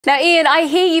Now, Ian, I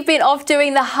hear you've been off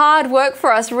doing the hard work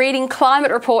for us, reading climate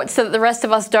reports so that the rest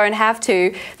of us don't have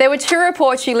to. There were two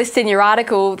reports you listed in your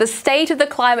article: the State of the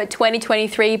Climate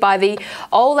 2023 by the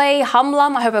Ole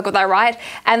Humlum, I hope I got that right,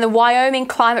 and the Wyoming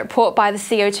Climate Report by the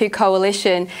CO2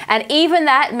 Coalition. And even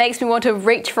that makes me want to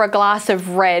reach for a glass of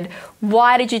red.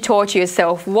 Why did you torture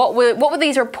yourself? What were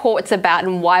these reports about,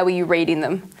 and why were you reading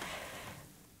them?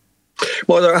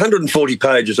 Well, there are 140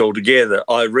 pages altogether.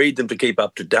 I read them to keep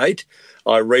up to date.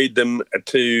 I read them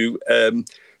to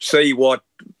see what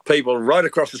people right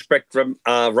across the spectrum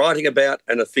are writing about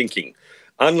and are thinking.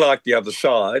 Unlike the other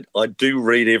side, I do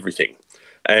read everything,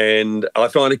 and I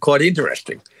find it quite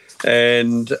interesting.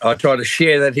 And I try to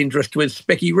share that interest with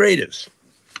specky readers.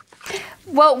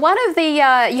 Well, one of the,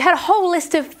 you had a whole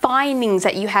list of findings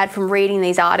that you had from reading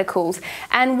these articles,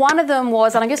 and one of them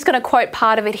was, and I'm just going to quote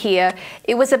part of it here,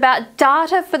 it was about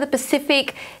data for the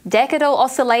Pacific Decadal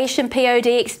Oscillation, POD,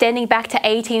 extending back to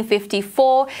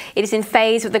 1854. It is in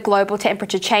phase with the global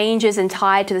temperature changes and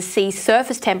tied to the sea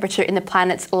surface temperature in the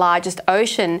planet's largest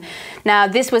ocean. Now,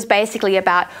 this was basically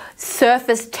about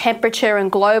surface temperature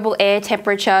and global air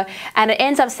temperature, and it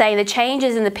ends up saying the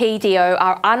changes in the PDO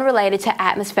are unrelated to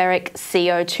atmospheric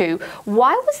CO2.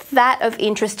 Why was that of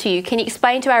interest to you? Can you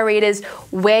explain to our readers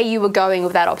where you were going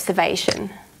with that observation?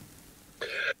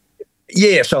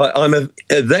 Yes,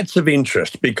 that's of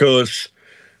interest because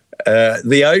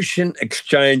the ocean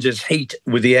exchanges heat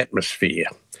with the atmosphere.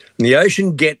 And the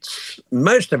ocean gets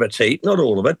most of its heat, not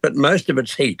all of it, but most of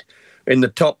its heat in the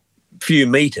top few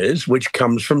metres, which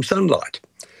comes from sunlight.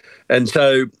 And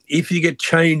so if you get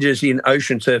changes in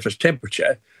ocean surface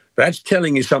temperature, that's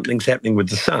telling you something's happening with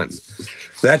the sun.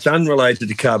 That's unrelated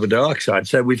to carbon dioxide.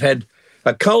 So we've had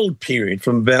a cold period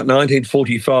from about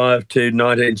 1945 to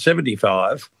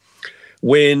 1975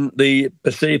 when the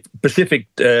Pacific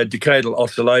Decadal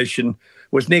Oscillation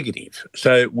was negative.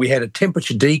 So we had a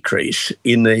temperature decrease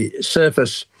in the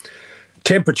surface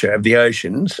temperature of the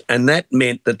oceans, and that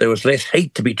meant that there was less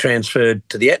heat to be transferred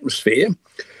to the atmosphere,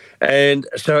 and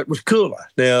so it was cooler.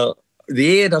 Now,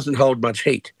 the air doesn't hold much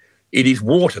heat. It is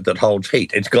water that holds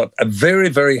heat. It's got a very,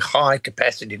 very high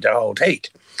capacity to hold heat.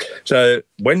 So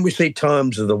when we see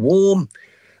times of the warm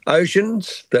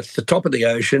oceans, that's the top of the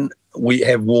ocean, we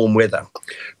have warm weather.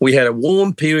 We had a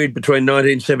warm period between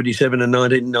 1977 and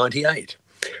 1998.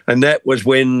 And that was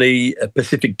when the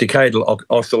Pacific Decadal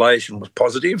Oscillation was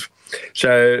positive.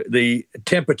 So the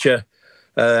temperature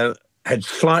had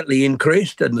slightly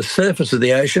increased in the surface of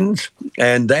the oceans,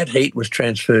 and that heat was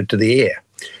transferred to the air.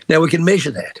 Now, we can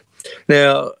measure that.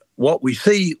 Now, what we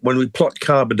see when we plot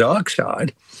carbon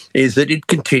dioxide is that it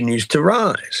continues to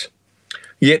rise.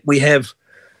 Yet we have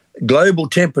global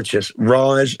temperatures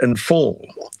rise and fall,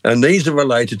 and these are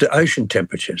related to ocean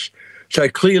temperatures. So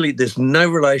clearly there's no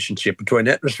relationship between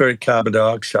atmospheric carbon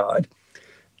dioxide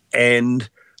and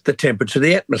the temperature of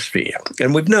the atmosphere.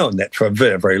 And we've known that for a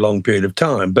very, very long period of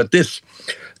time. But this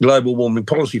Global Warming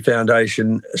Policy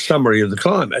Foundation summary of the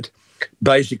climate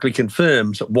basically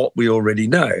confirms what we already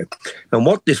know. And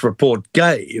what this report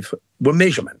gave were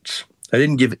measurements. They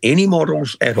didn't give any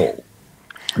models at all.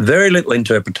 Very little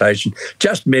interpretation,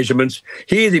 just measurements.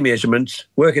 Here are the measurements,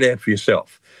 work it out for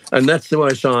yourself. And that's the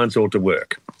way science ought to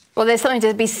work. Well, there's something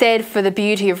to be said for the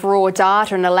beauty of raw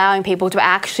data and allowing people to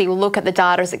actually look at the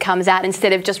data as it comes out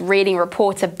instead of just reading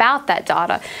reports about that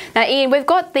data. Now, Ian, we've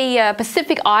got the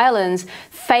Pacific Islands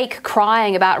fake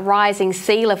crying about rising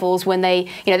sea levels when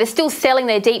they're still selling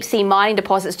their deep sea mining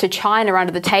deposits to China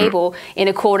under the table in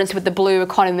accordance with the Blue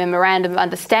Economy Memorandum of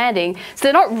Understanding. So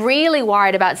they're not really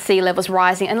worried about sea levels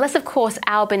rising unless, of course,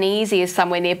 Albanese is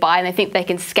somewhere nearby and they think they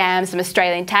can scam some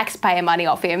Australian taxpayer money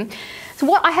off him. So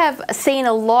what I have seen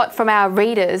a lot from our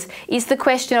readers is the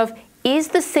question of, is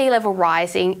the sea level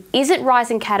rising? Is it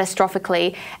rising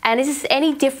catastrophically? And is this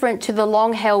any different to the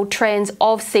long-held trends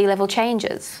of sea level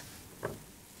changes?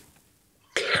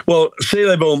 Well, sea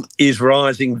level is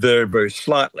rising very, very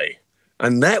slightly.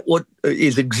 And that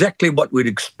is exactly what we'd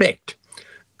expect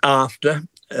after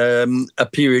a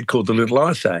period called the Little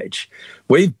Ice Age.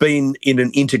 We've been in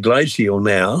an interglacial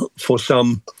now for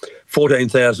some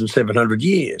 14,700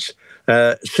 years.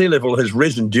 Sea level has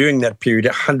risen during that period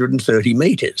 130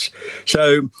 metres.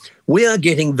 So we are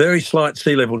getting very slight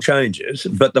sea level changes,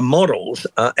 but the models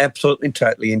are absolutely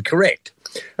totally incorrect.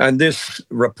 And this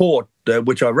report,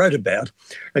 which I wrote about,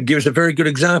 gives a very good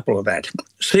example of that.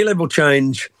 Sea level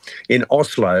change in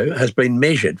Oslo has been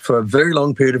measured for a very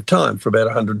long period of time, for about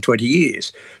 120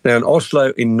 years. Now, in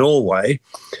Oslo, in Norway,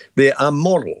 there are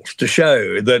models to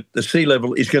show that the sea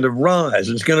level is going to rise.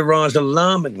 It's going to rise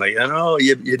alarmingly. And,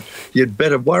 you'd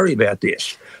better worry about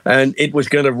this. And it was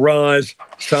going to rise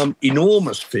some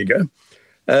enormous figure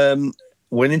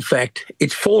when in fact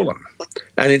it's fallen.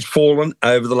 And it's fallen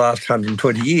over the last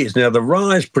 120 years. Now, the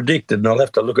rise predicted, and I'll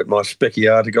have to look at my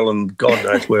Specky article, and God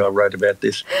knows where I wrote about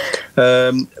this.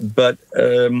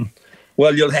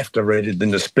 Well, you'll have to read it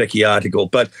in the Specky article.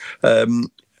 But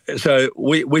so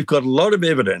we've got a lot of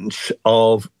evidence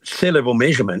of sea level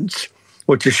measurements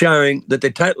which are showing that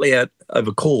they're totally out of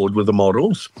accord with the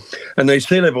models. And these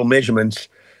sea level measurements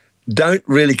don't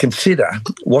really consider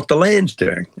what the land's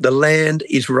doing. The land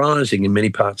is rising in many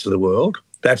parts of the world.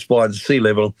 That's why the sea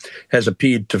level has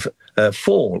appeared to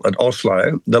fall at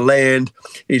Oslo. The land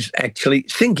is actually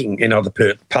sinking in other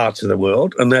parts of the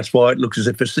world, and that's why it looks as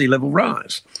if a sea level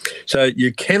rise. So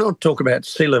you cannot talk about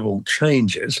sea level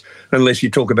changes unless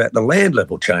you talk about the land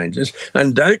level changes.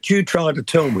 And don't you try to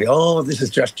tell me, oh, this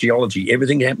is just geology,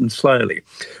 everything happens slowly.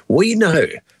 We know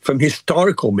from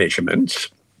historical measurements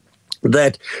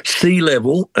that sea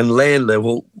level and land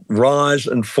level rise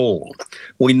and fall.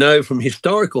 We know from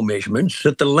historical measurements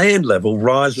that the land level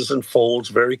rises and falls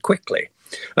very quickly,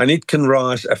 and it can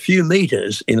rise a few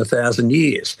metres in 1,000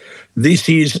 years. This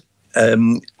is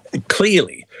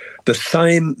clearly the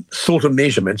same sort of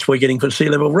measurements we're getting for sea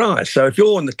level rise. So if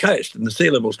you're on the coast and the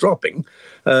sea level's dropping,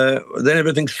 then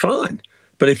everything's fine.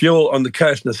 But if you're on the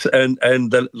coast and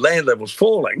the land level's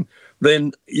falling,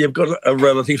 then you've got a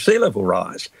relative sea level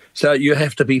rise. So you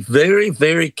have to be very,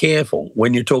 very careful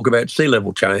when you talk about sea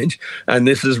level change. And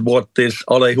this is what this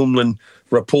Ole Humlen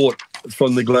report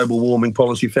from the Global Warming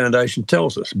Policy Foundation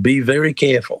tells us. Be very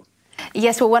careful.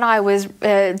 Yes, well, when I was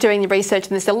doing the research on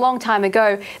this a long time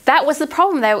ago, that was the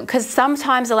problem there, because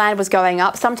sometimes the land was going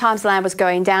up, sometimes the land was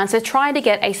going down. So trying to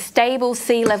get a stable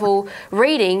sea level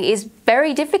reading is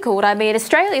very difficult. I mean,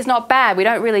 Australia is not bad. We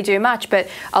don't really do much, but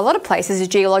a lot of places are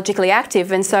geologically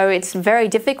active, and so it's very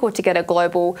difficult to get a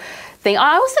global thing.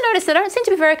 I also noticed they don't seem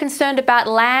to be very concerned about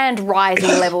land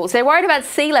rising levels. They're worried about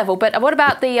sea level, but what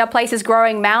about the places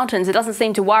growing mountains? It doesn't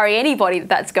seem to worry anybody that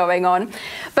that's going on.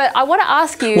 But I want to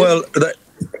ask you... Well,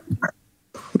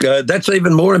 that's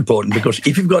even more important, because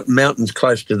if you've got mountains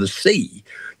close to the sea,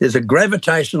 there's a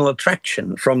gravitational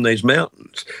attraction from these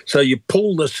mountains. So you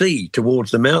pull the sea towards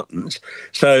the mountains.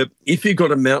 So if you've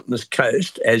got a mountainous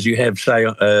coast, as you have, say,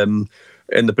 in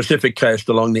the Pacific coast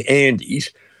along the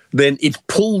Andes, then it's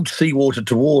pulled seawater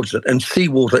towards it, and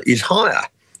seawater is higher.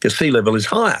 The sea level is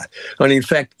higher. And in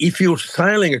fact, if you're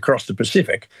sailing across the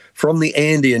Pacific from the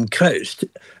Andean coast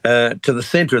to the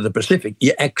centre of the Pacific,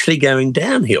 you're actually going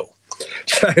downhill.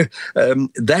 So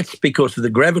that's because of the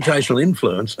gravitational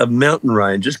influence of mountain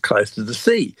ranges close to the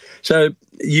sea. So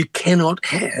you cannot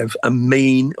have a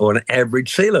mean or an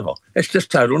average sea level. It's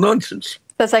just total nonsense.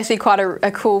 That's actually quite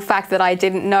a cool fact that I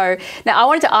didn't know. Now, I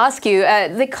wanted to ask you,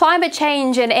 the Climate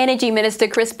Change and Energy Minister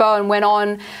Chris Bowen went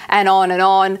on and on and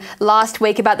on last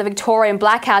week about the Victorian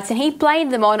blackouts, and he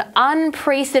blamed them on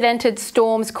unprecedented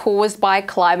storms caused by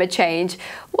climate change.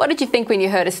 What did you think when you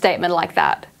heard a statement like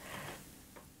that?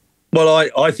 Well,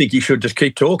 I think he should just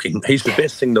keep talking. He's the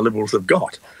best thing the Liberals have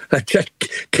got. Just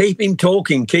keep him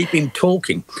talking, keep him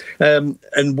talking. And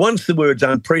once the words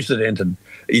unprecedented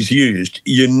is used,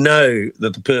 you know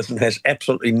that the person has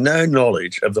absolutely no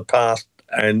knowledge of the past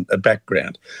and a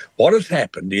background. What has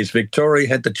happened is Victoria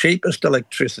had the cheapest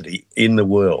electricity in the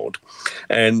world,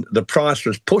 and the price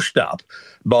was pushed up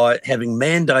by having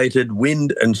mandated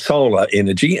wind and solar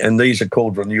energy, and these are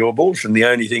called renewables, and the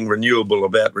only thing renewable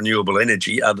about renewable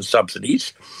energy are the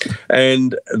subsidies.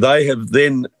 And they have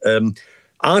then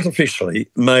artificially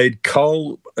made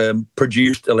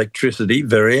coal-produced electricity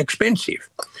very expensive.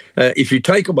 If you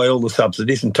take away all the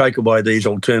subsidies and take away these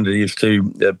alternatives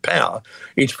to power,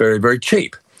 it's very, very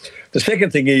cheap. The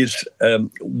second thing is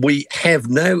we have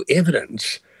no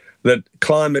evidence that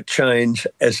climate change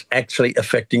is actually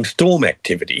affecting storm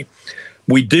activity.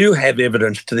 We do have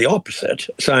evidence to the opposite,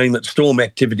 saying that storm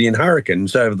activity in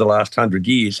hurricanes over the last 100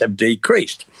 years have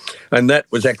decreased. And that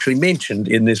was actually mentioned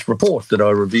in this report that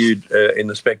I reviewed in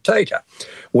the Spectator.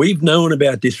 We've known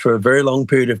about this for a very long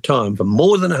period of time, for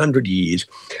more than 100 years.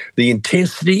 The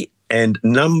intensity and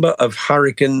number of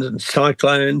hurricanes and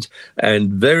cyclones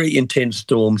and very intense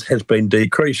storms has been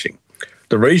decreasing.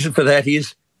 The reason for that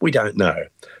is we don't know,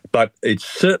 but it's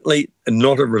certainly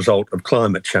not a result of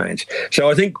climate change.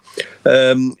 So I think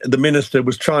the minister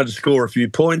was trying to score a few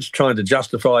points, trying to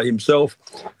justify himself,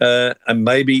 and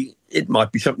maybe it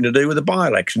might be something to do with the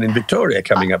by-election in Victoria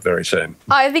coming up very soon.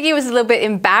 I think he was a little bit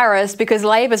embarrassed because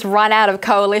Labor's run out of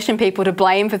coalition people to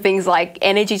blame for things like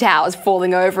energy towers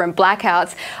falling over and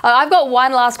blackouts. I've got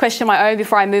one last question of my own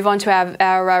before I move on to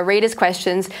our readers'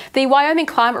 questions. The Wyoming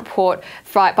Climate Report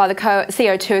by the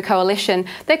CO2 Coalition.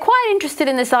 They're quite interested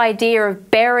in this idea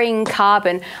of burying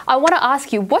carbon. I want to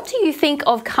ask you, what do you think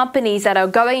of companies that are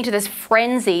going into this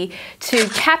frenzy to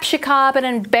capture carbon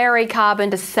and bury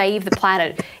carbon to save the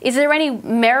planet? Is there any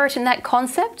merit in that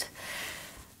concept?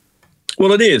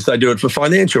 Well, it is. They do it for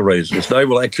financial reasons. They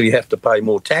will actually have to pay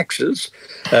more taxes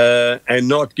and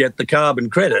not get the carbon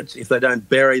credits if they don't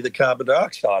bury the carbon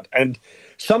dioxide. And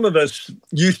some of us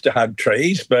used to hug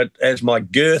trees, but as my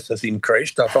girth has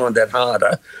increased, I find that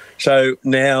harder. So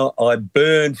now I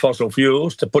burn fossil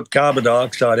fuels to put carbon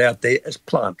dioxide out there as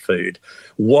plant food.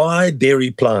 Why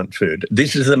bury plant food?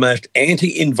 This is the most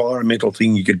anti-environmental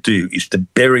thing you could do, is to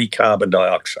bury carbon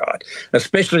dioxide,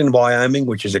 especially in Wyoming,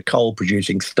 which is a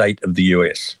coal-producing state of the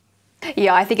US.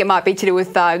 Yeah, I think it might be to do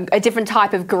with a different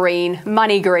type of green,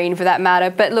 money green for that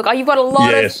matter. But look, you've got a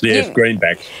lot of... Yes,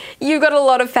 greenbacks. You've got a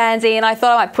lot of fans, Ian. I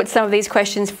thought I might put some of these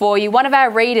questions for you. One of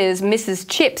our readers, Mrs.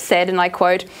 Chips, said, and I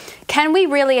quote, "Can we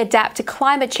really adapt to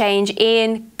climate change,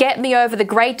 Ian? Get me over the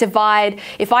Great Divide.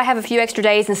 If I have a few extra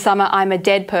days in summer, I'm a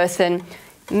dead person."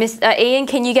 Ian,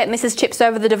 can you get Mrs. Chips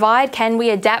over the divide? Can we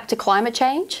adapt to climate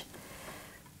change?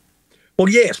 Well,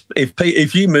 yes.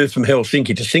 If you move from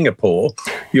Helsinki to Singapore,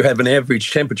 you have an average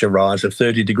temperature rise of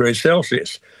 30 degrees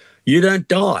Celsius. You don't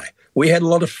die. We had a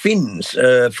lot of Finns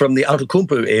from the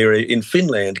Outokumpu area in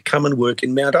Finland come and work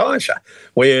in Mount Isa,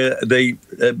 where the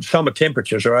summer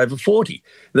temperatures are over 40.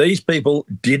 These people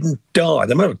didn't die.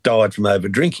 They might have died from over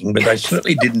drinking, but they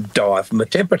certainly didn't die from the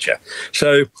temperature.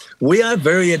 So we are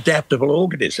very adaptable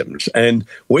organisms, and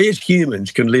we as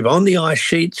humans can live on the ice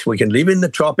sheets, we can live in the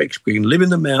tropics, we can live in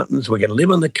the mountains, we can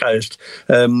live on the coast.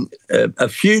 A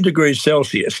few degrees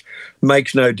Celsius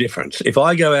makes no difference. If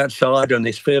I go outside on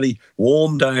this fairly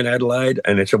warm day in Adelaide,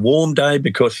 and it's a warm day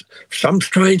because for some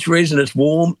strange reason it's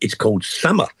warm, it's called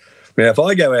summer. Now, if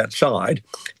I go outside,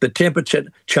 the temperature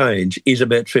change is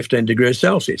about 15 degrees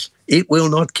Celsius. It will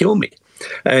not kill me.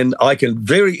 And I can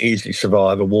very easily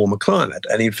survive a warmer climate.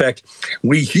 And in fact,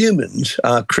 we humans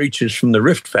are creatures from the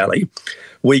Rift Valley.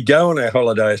 We go on our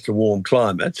holidays to warm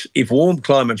climates. If warm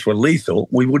climates were lethal,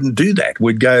 we wouldn't do that.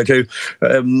 We'd go to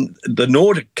the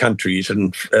Nordic countries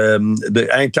and the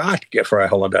Antarctica for our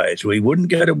holidays. We wouldn't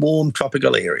go to warm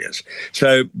tropical areas.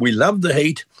 So we love the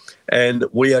heat, and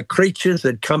we are creatures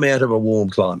that come out of a warm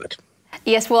climate.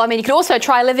 Yes, well, I mean, you could also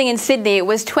try living in Sydney. It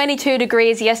was 22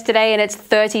 degrees yesterday and it's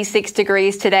 36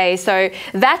 degrees today. So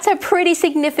that's a pretty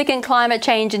significant climate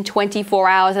change in 24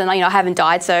 hours. And, I haven't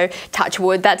died, so touch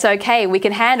wood, that's okay. We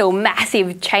can handle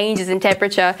massive changes in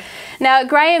temperature. Now,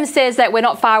 Graham says that we're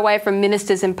not far away from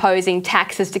ministers imposing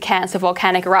taxes to cancel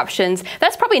volcanic eruptions.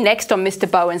 That's probably next on Mr.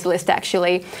 Bowen's list,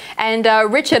 actually. And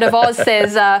Richard of Oz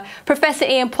says, Professor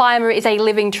Ian Plimer is a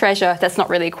living treasure. That's not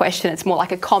really a question, it's more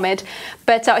like a comment.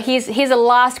 But here's a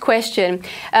last question.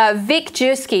 Vic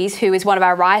Jurskis, who is one of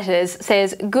our writers,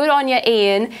 says, "Good on you,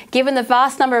 Ian. Given the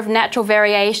vast number of natural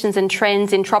variations and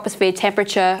trends in troposphere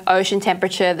temperature, ocean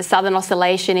temperature, the Southern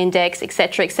Oscillation Index,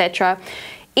 etc.,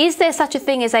 is there such a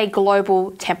thing as a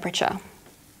global temperature?"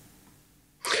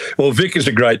 Well, Vic is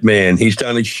a great man. He's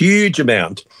done a huge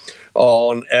amount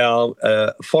on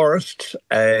our forests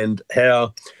and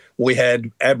how we had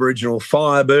Aboriginal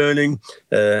fire burning,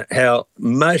 how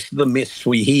most of the myths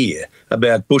we hear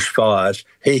about bushfires,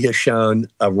 he has shown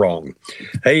are wrong.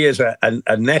 He is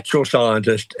a natural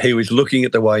scientist who is looking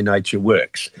at the way nature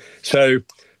works. So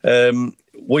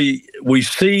we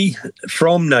see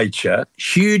from nature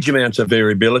huge amounts of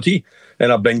variability,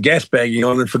 and I've been gasbagging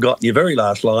on and forgotten your very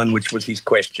last line, which was his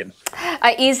question.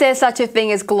 Is there such a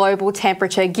thing as global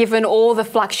temperature, given all the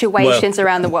fluctuations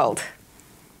around the world?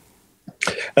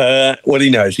 Well,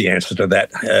 he knows the answer to that.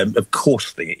 Of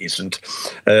course there isn't.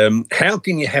 How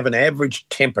can you have an average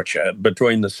temperature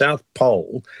between the South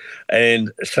Pole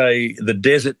and, say, the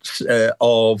deserts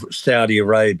of Saudi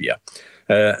Arabia?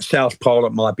 South Pole,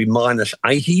 it might be minus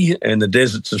 80, and the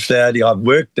deserts of Saudi, I've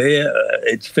worked there,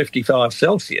 it's 55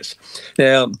 Celsius.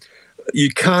 Now,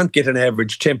 you can't get an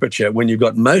average temperature when you've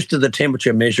got most of the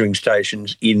temperature measuring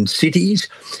stations in cities,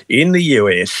 in the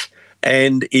US,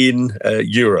 and in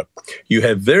Europe. You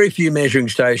have very few measuring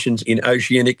stations in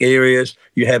oceanic areas.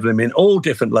 You have them in all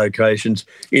different locations.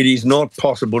 It is not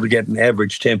possible to get an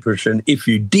average temperature, and if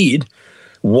you did,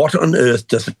 what on earth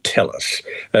does it tell us?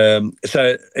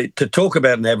 So to talk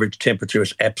about an average temperature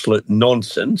is absolute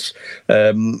nonsense.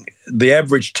 The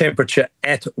average temperature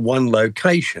at one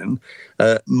location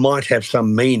might have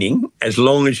some meaning as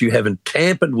long as you haven't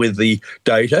tampered with the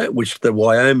data, which the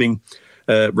Wyoming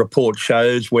report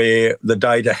shows where the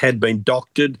data had been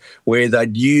doctored, where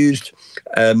they'd used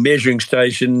measuring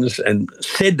stations and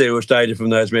said there was data from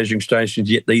those measuring stations,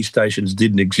 yet these stations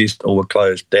didn't exist or were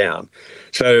closed down.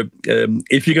 So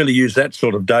if you're going to use that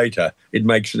sort of data, it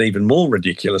makes it even more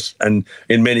ridiculous. And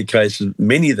in many cases,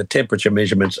 many of the temperature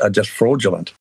measurements are just fraudulent.